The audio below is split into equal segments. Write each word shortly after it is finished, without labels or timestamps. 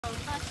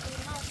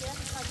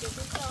thì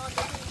cứ cho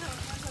tôi thì không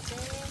ăn được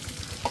đấy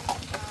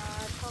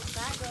không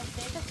cá rồi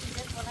thế tất nhiên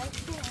là có lấy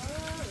chứ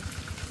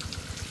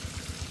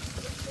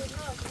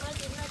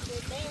nó chỉ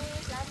té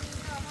lắm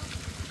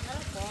nó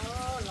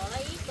có nó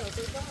lấy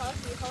từ trong đó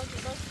thì thôi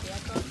thì có sẽ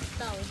có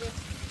tàu chứ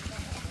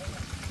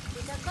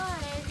thì ta có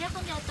rất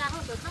con nhau ta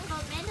không được nó con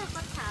nén nó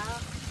có thảo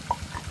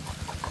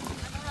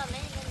nó là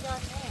mấy nhân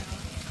dân đấy hả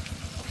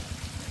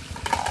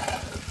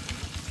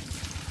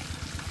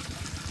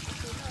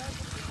thì thôi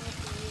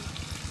thì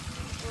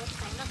tôi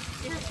thấy nó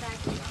chưa ra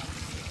thì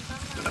không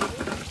nó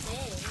biết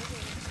thế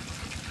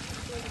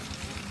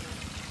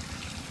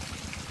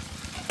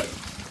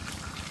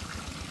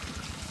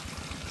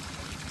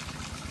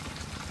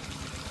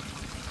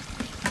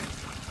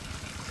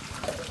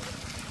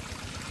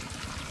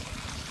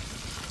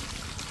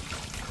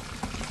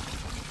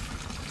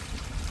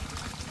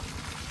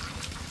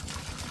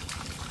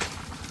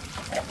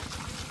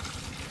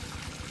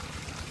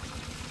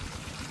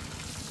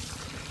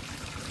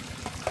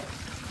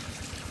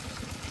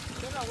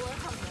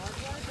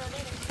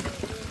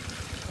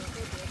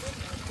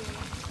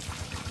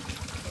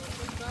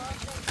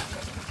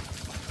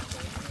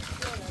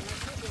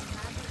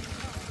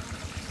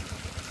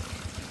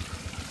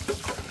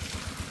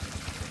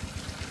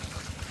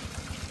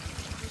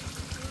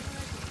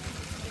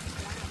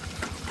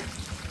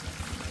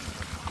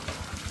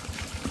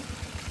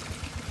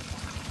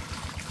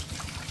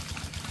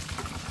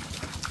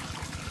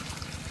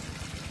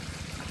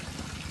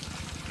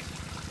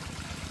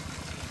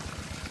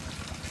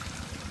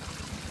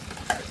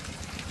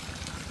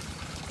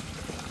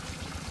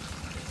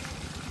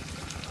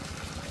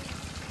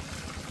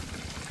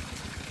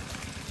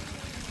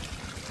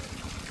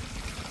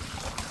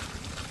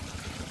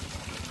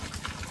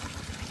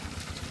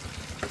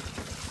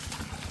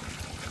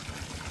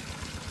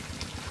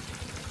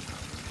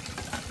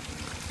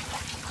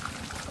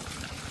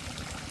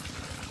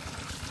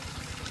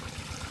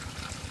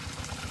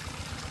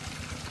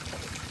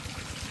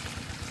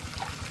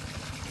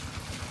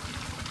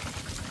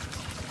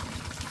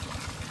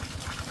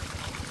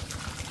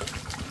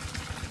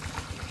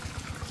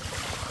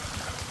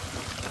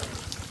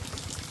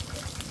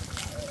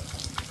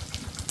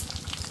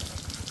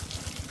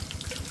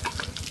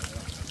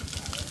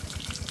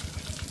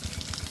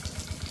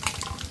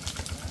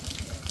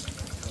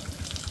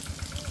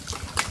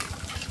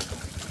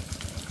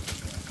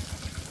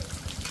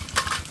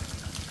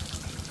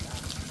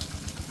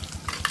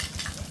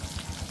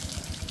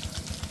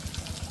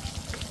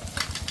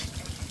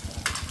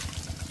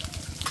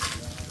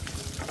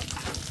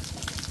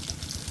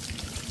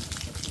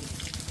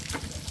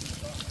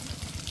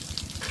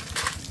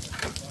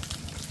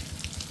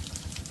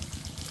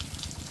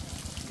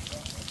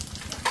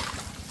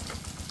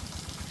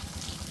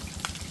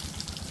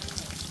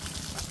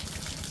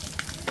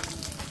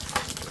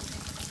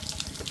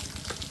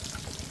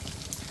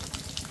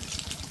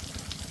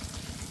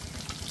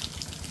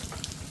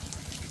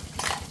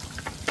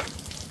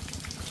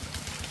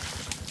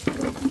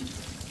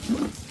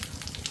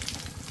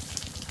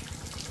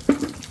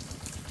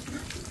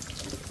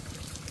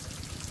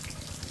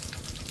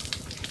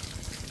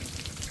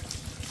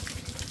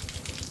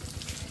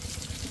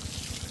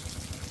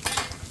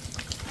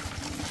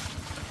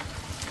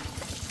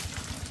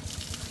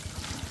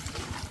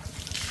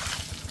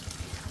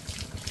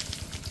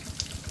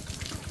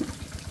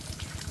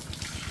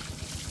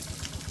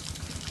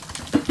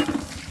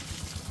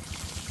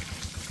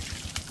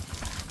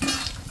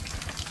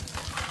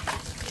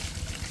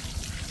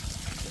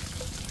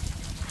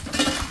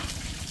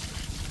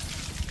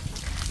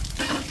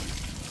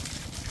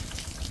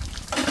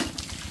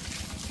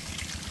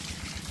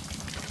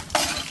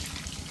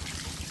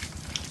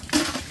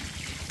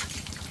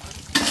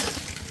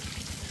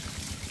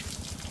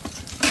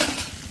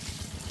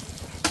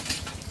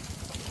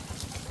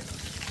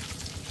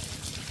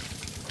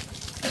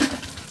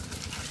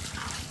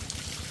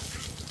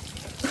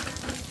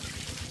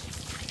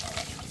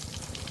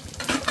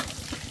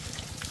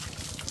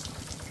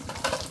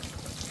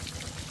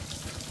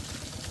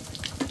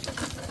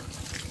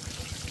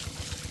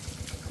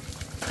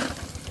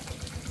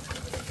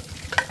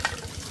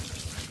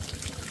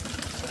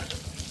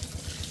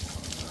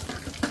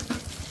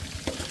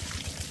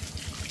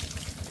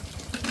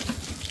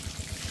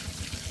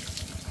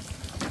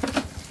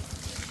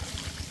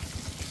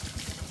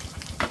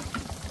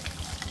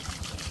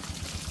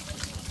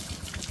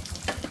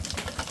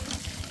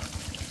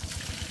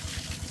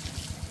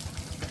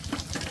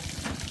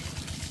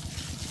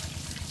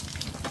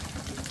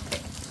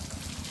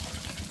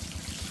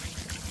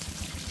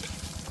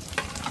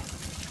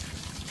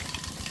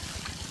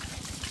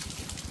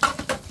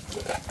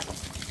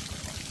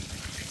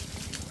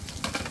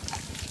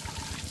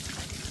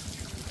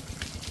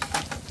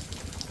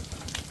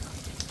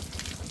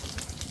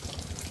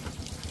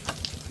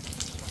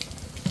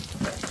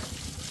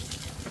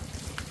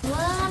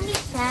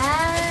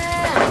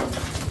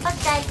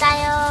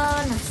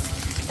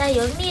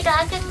Tayo ni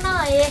ra aking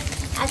noy,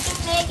 aking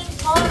making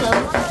polo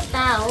mo no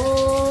tao.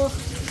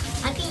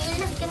 Aking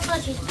ilang kin mo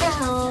si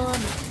tao.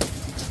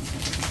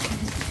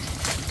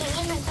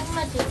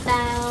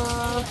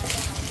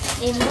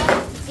 em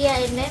đó kia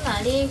em lấy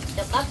mà đi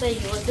chụp áp về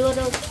vừa đưa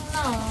đâu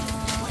nó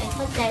em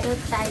có chạy đôi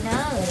tay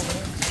nữa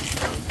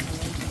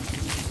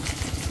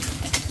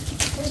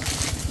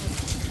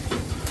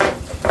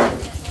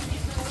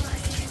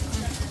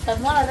tao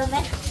mua là đâu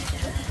mấy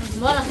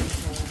mua là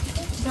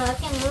rồi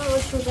cái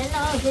người chụp cái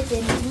nó cái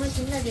tiền mua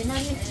chính là tiền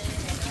ăn đi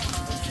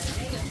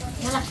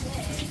mua là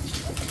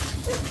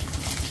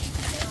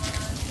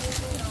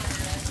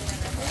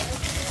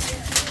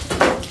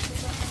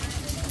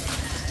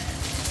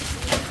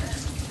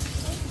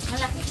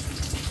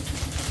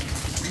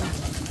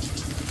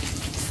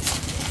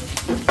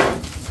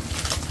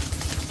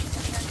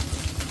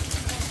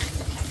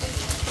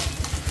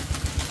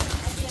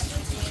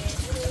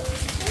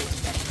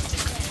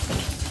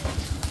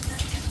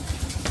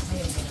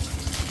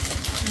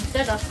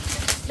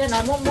cho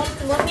nó muốn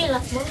mi là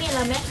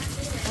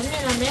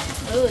mẹ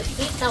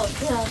tí tàu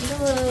thường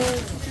luôn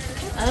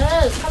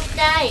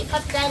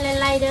khóc trai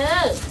lay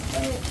đỡ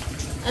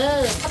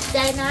khóc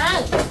trai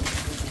nó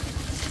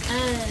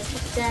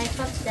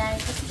khóc trai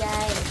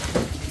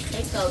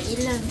cái cầu đi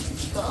lên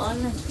có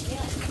lên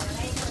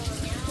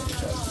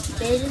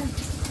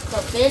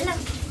cầu bến lắm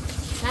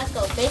lá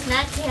cầu bến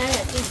nát kia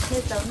là cái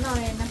theo tống nói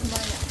nó mơ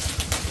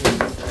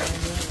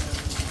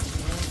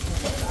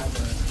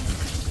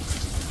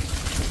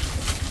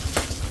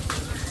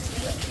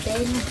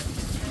tên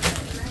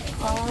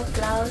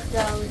lau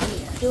dầu gì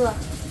chưa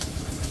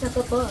sao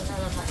có bơ nào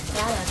là mặt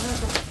ra là nó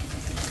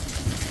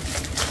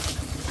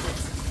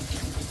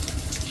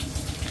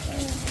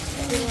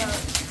chưa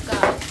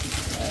cậu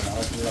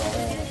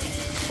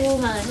khu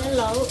mà nó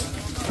lẩu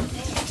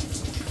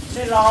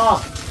Thế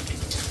lò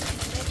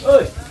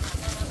ơi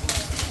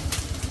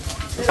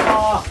thế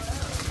lò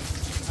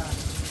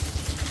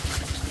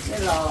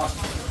lau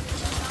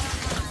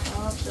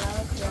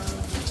dầu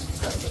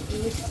cậu để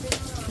đi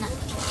nè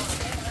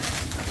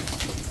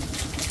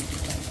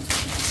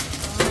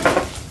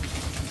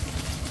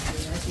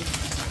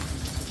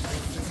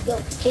đầu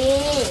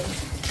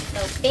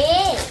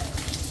tê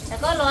ta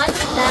có nói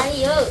gì ta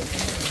gì ư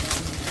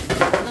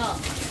nó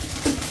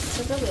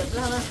tôi có việc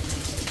lo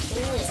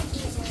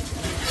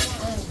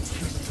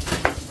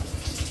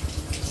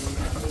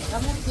có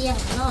mất tiền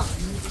nó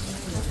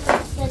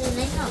cho nên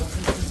lấy nó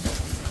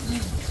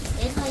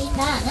đến thôi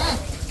đã nè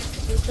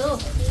tu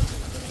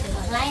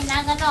lại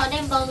nãy cái nó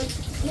đem bầu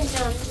lên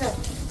rồi rồi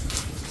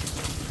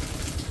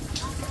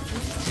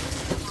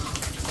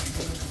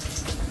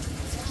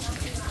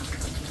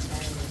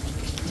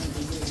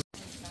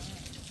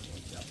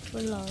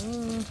bây giờ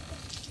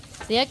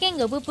xía cái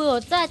người bự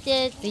ra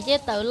chơi chỉ chơi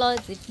tự lôi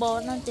chỉ bò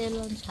nó chơi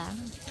luôn sáng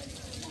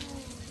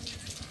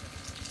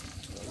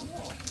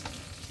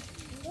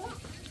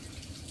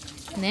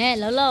nè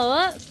lỡ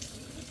á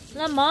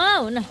nó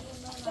mỏ nè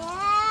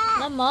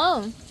nó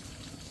mỏ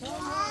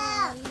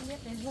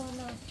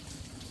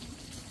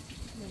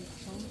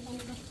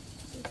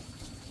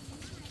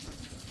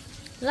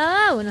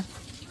lỡ nè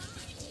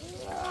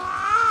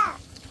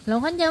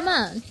lòng khăn chấm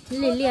à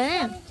lì lì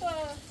nè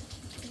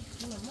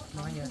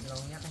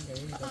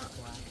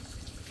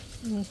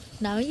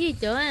nấu gì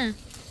chỗ à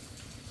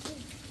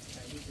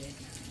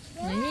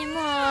nãy gì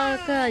mua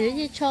cơ cái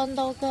gì chôn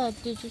đâu cơ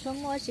chỉ cho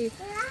mua gì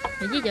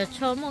cái gì cho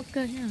chôn mua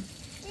cơ nha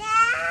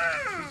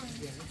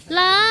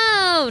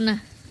lâu nè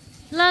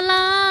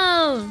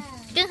lâu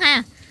cái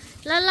hà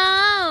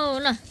lâu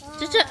nè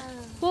chứ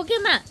cô kia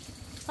mà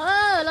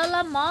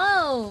lâu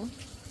màu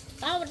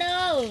tao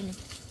đâu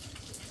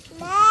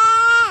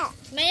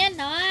mẹ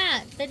nó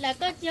tên là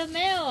có chưa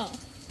mèo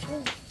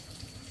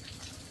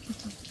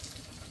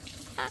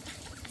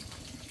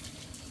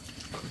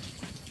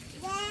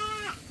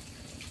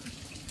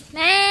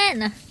nè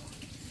nè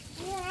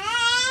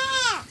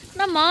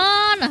nó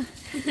mò nè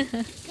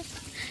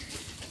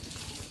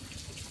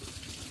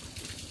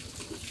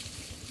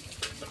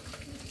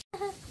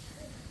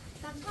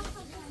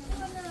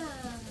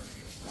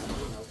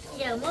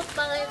giờ mất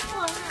bơi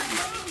không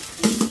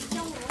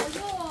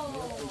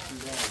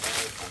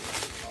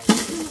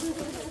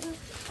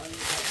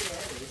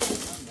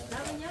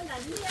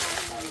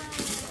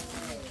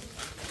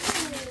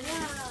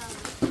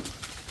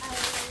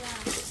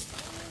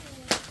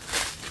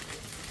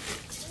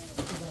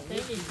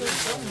cái gì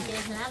có một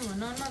cái lá mà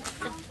nó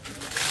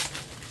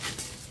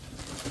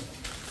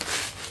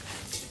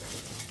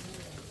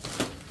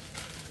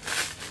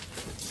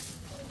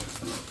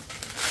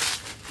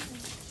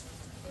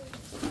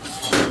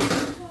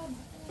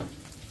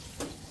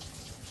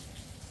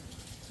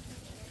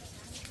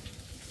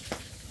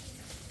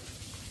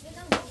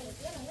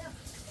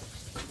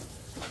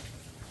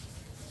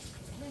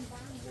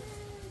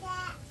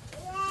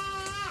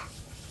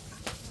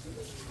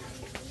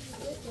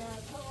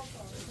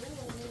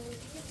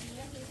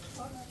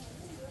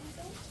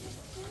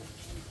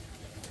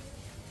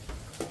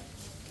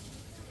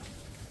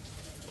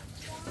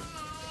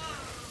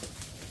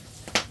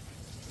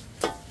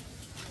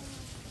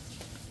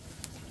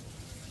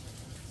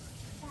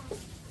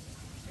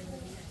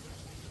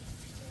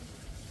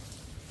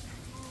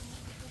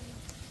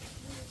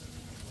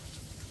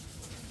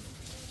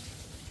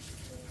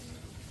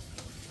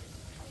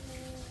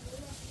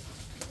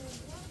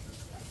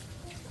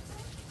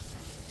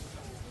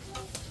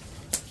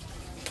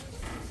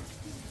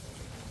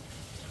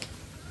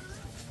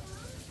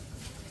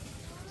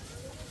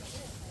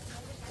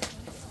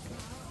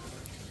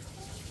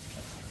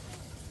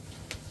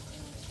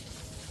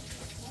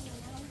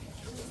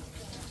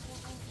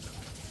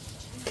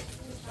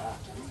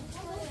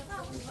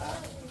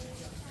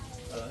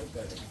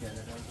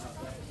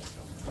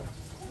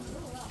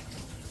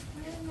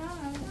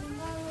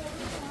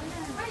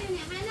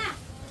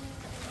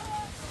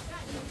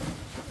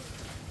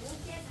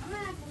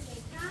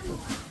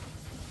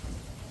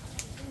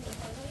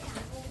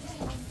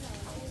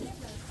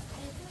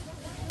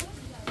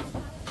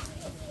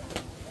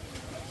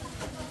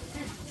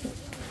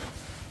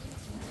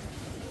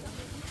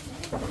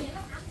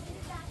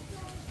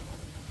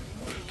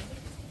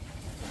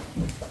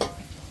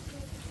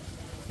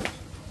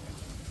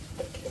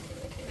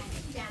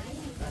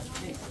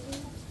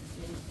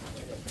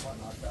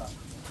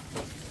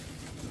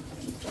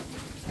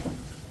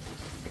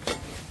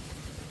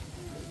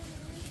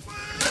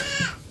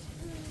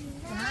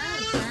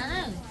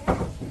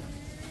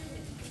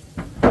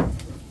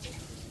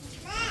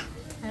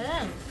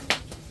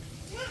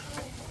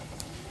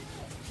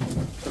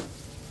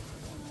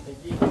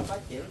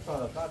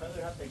có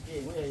đứa hết tiền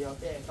kia mới vô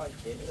cái coi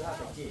chuyện đứa hết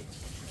tiền kia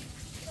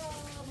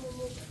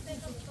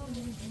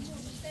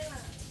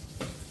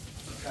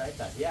cái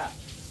tại gì à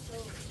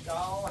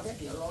cho cái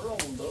kiểu lỗ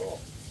lông đồ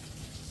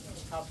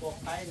học bộ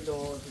hay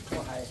đồ thì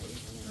có hay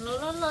lỗ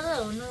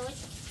rồi nó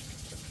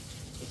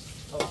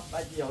thôi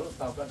bây giờ lúc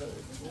tàu có đứa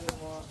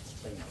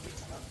tình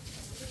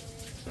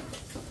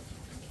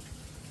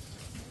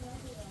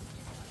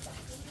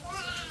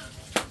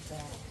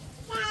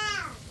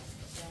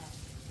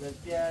rồi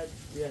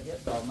kia cái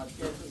tàu mà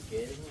kia cái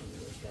kế đấy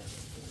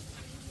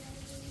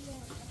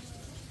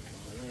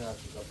bây giờ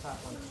có phát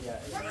con kia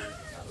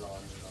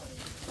lòn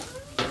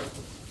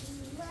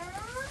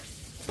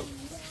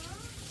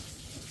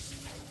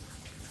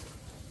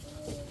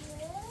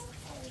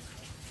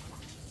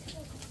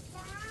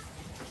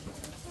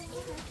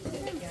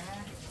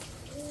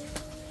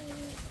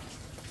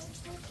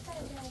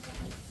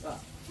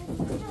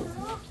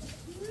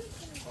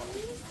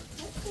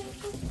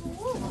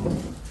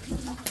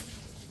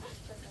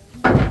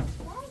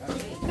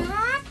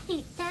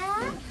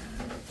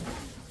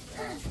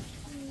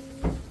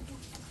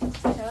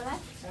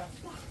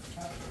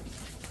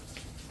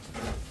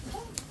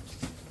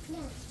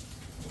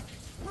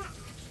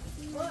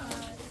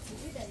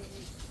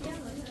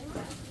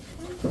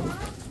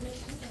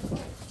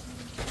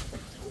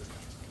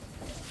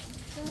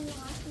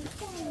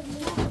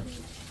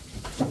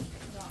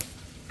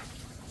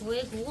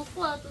왜 그거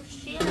꼬아도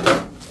싫어?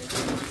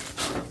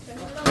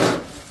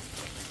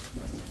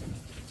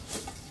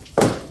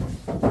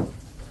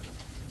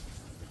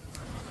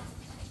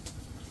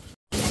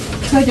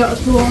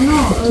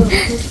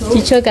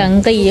 chị chơi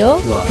càng kỳ yếu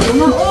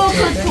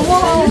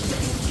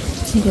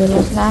chỉ được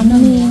là lá nó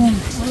mi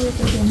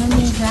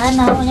lá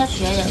nó nhát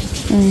xé vậy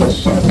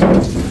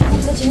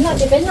cái chính là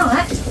cái bánh nhỏ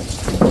ấy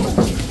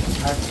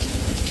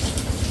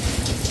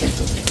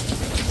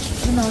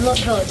nó lột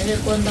rồi để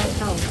quân đậu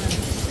thầu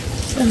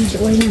chị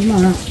quay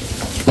nằm mà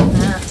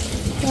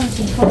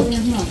chỉ khâu nha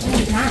mà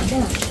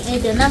đây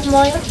từ năm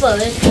mới bắt vợ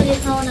đi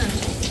khâu nè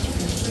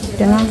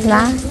từ năm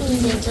lá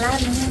lá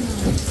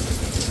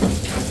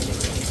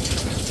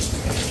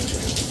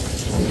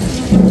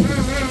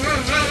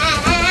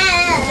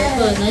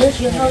vợ nói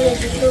chuyện khâu đi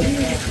chút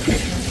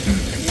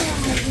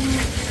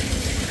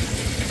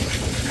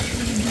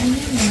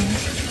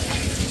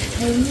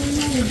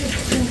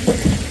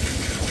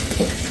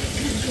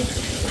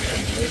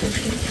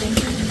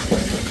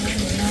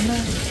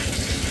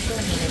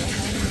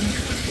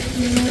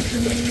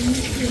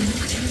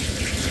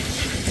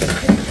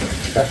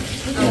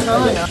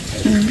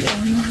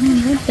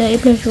để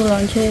ít lên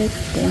lần chơi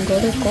tiền của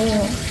đây có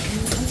đâu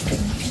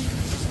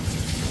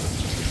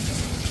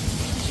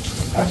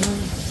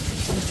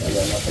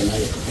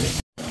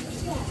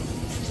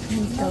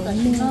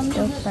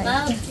phải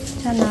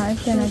cha nói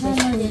cho nó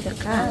đi được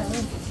cả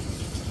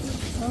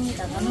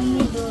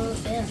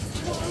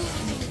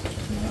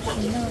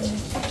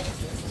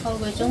không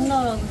về chúng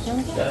đâu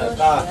chúng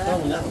ta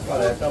không nhá có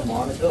lẽ cho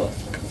mỏ này chưa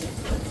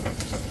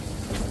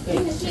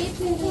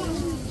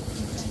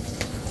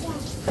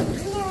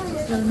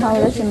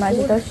hầu đó chị mai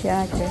thì tôi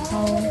sẽ chị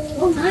hầu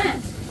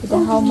thì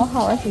tôi hầu mất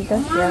hầu thì tôi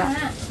sẽ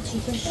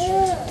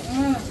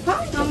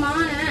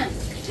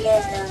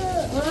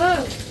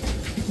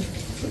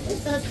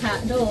tôi thả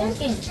đồ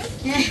kinh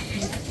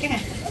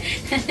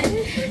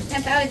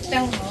tao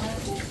trong họ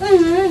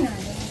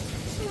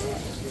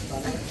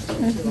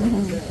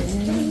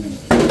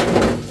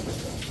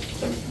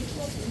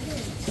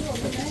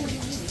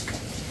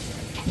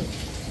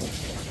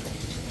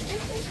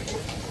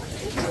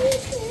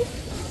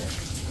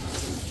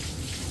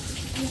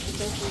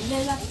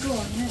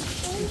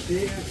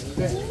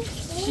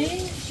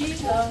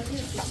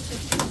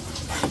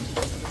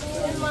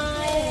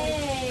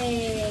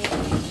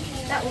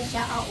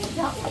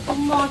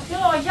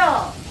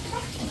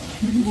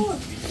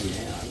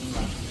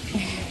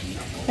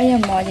bây giờ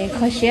mọi gì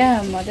khó xé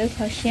mọi thứ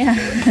khó xé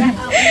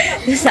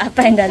cứ sợ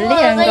bệnh đã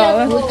liền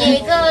rồi chị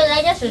cứ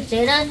lấy cho sự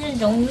chế ra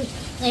dùng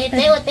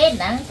tế qua tế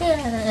nắng chứ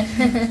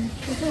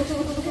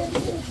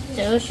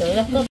chữ sửa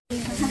là cứ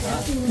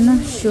nó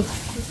sụp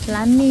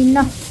lắm đi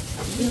nó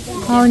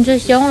hòn cho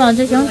sống là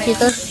cho sống chỉ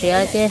tôi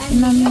sửa chứ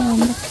nó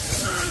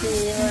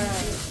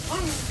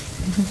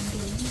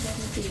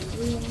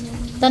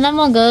tao nó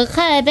mong cái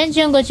khai bên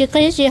trường của chị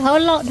cái gì hấu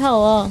lợn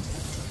thầu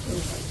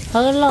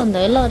hấu lợn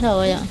đấy lợn thầu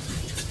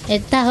vậy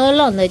ta hấu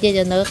lợn đấy chị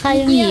cho nó khai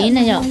những gì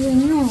này nhở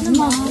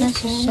nó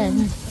sẽ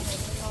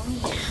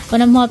còn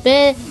nằm họ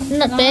bé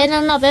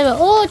nó bé bảo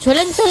ô chuột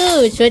lên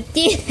thư chuột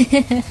chi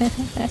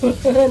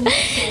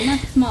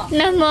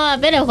nó mò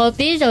bé đầu họ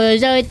bí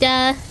rồi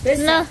cha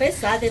nó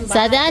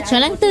xả ra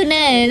chuột lên thư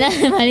này nó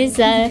mà đi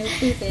xả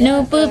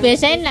nó bự bé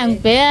say nặng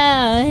bé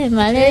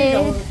mà đi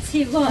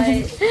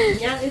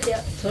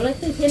chuột lên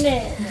thư thế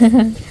này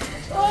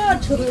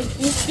chuột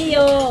chi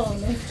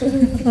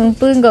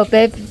bự của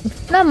bé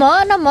nó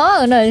mò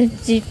ở nơi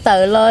chỉ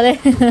tự lo đấy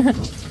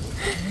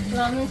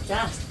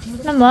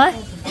nó mò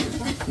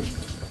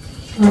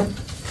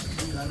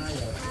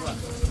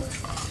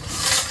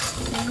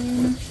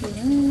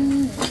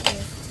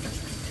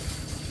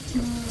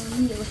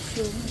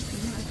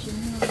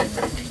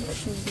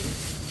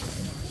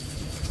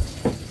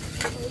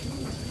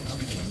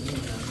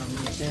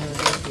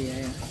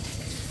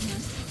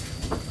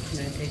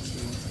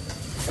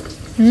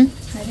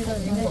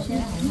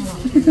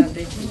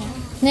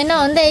nên nó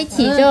ở đây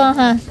chỉ cho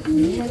ha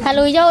hà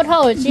lùi dâu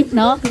thôi chứ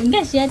nó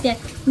cái gì vậy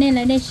nên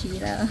là đây chỉ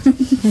là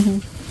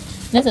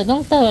nó sẽ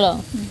đông tơ rồi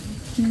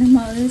nó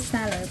mới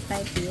xa lại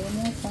tay kia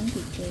nó phóng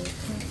bị kề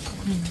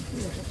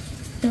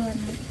tôi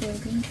nó kêu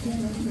cái kia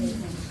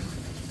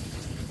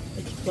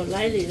còn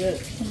lấy gì nữa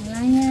còn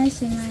lấy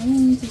xem lấy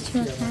nhưng chỉ cho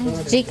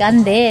thay chỉ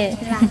cần để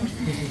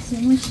chỉ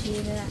muốn xí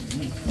là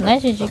lấy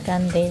chỉ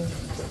cần để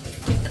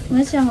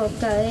mới cho họ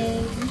cởi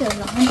được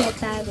lỏng để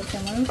tay của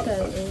chồng nó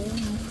cởi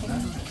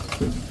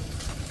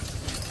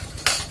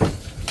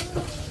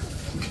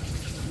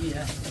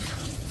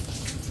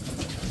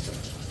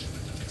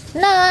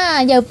nó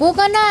giờ bố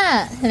có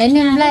nó lấy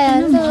niềm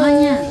lại thôi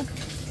nha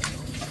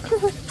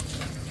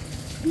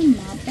nhưng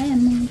mà bé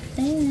mình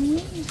té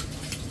lấy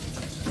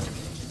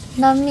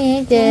nó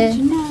mi chơi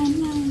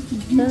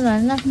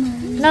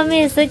nó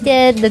mi sẽ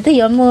chơi để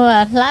thấy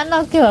mua lá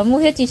nó kiểu mua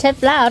hết chỉ xếp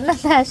lá nó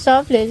ta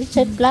shop để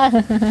xếp lá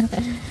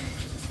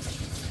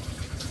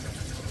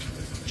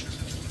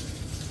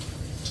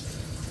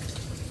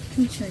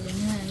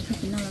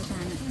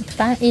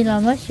ta y là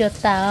mất chưa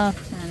tao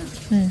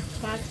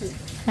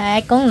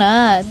hai con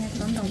nữa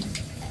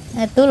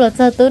tú là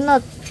sao tú nó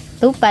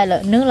tú bài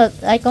lợi nước là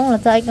ai con là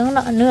sao ai con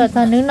nọ nước là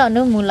sao nước nọ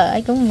nước mù lợi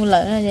ai con mù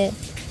lợi này vậy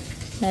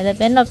này là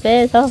bé nó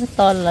bé sao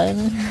to lợi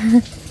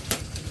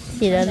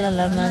chỉ là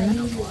mà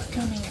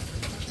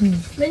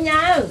bên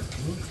nhau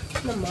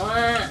nó mò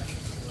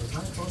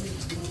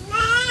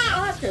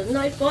tự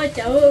nói coi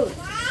chữ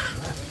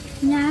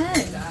nha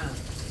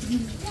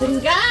tình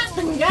gá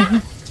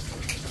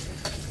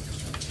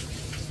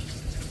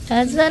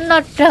rất nó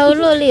trâu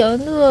luôn liệu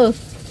nữa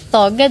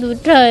tỏ cái túi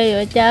trời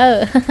ở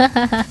chờ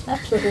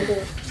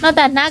nó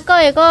tàn ná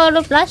coi có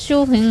lúc lá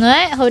su hình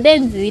ấy hồi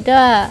đêm gì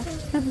đó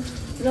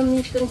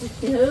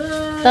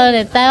tôi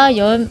để tao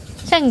rồi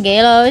chẳng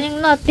ghé rồi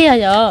nhưng nó tia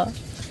rồi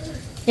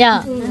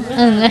dạ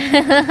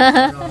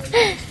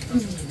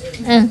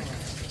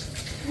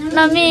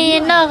nó mi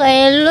nó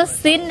cái lúc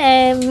xin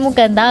em mua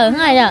cần tao ở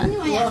ngay à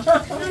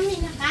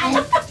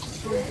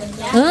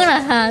là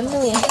hả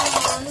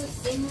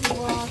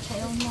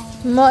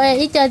mỗi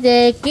ít cho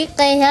chị cái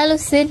cây hả lúc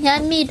xin hả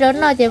mi đó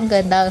nó chém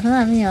gần đầu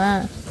hả mi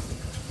à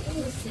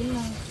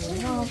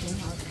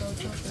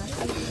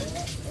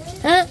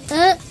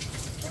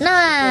nó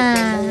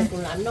à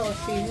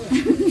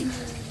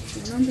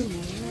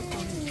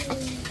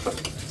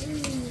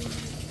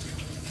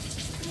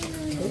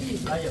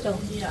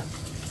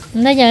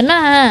bây giờ nó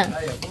ha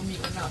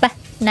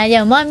nãy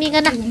giờ mua mi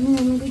cái nào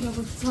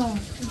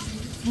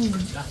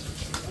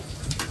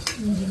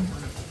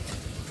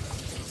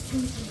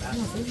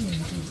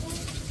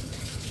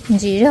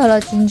gì đó là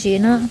chính trị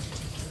nó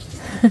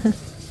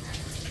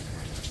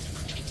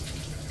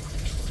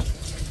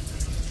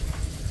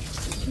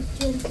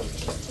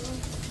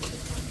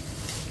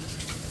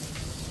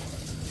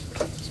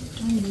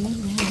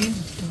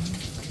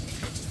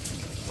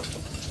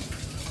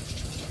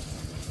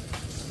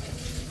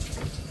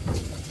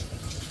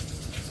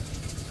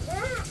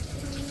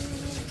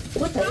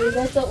có thể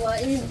đi chỗ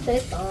ấy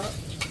tế tỏ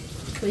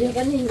bây giờ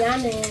cái này nhá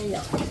này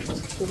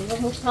cũng có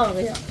một thằng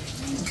rồi ạ